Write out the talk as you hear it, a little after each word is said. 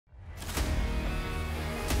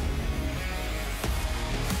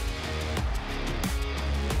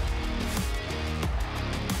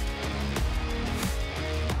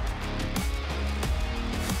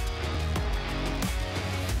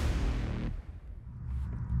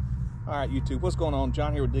All right, YouTube, what's going on?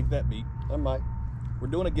 John here with Dig That Beat. I'm Mike. We're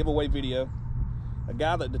doing a giveaway video. A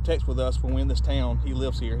guy that detects with us when we're in this town, he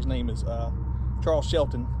lives here. His name is Charles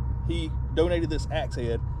Shelton. He donated this axe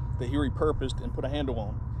head that he repurposed and put a handle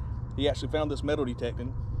on. He actually found this metal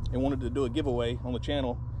detecting and wanted to do a giveaway on the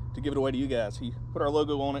channel to give it away to you guys. He put our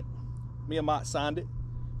logo on it. Me and Mike signed it.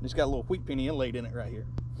 And it's got a little wheat penny inlaid in it right here.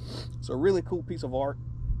 So a really cool piece of art.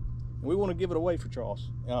 And we want to give it away for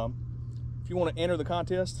Charles. If you want to enter the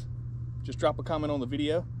contest, just drop a comment on the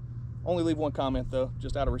video. Only leave one comment though,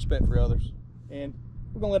 just out of respect for others. And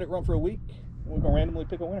we're gonna let it run for a week, and we're gonna randomly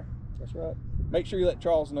pick a winner. That's right. Make sure you let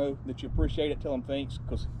Charles know that you appreciate it. Tell him thanks,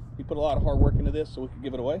 because he put a lot of hard work into this so we could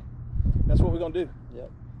give it away. That's what we're gonna do.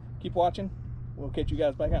 Yep. Keep watching. We'll catch you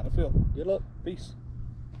guys back out in the field. Good luck. Peace.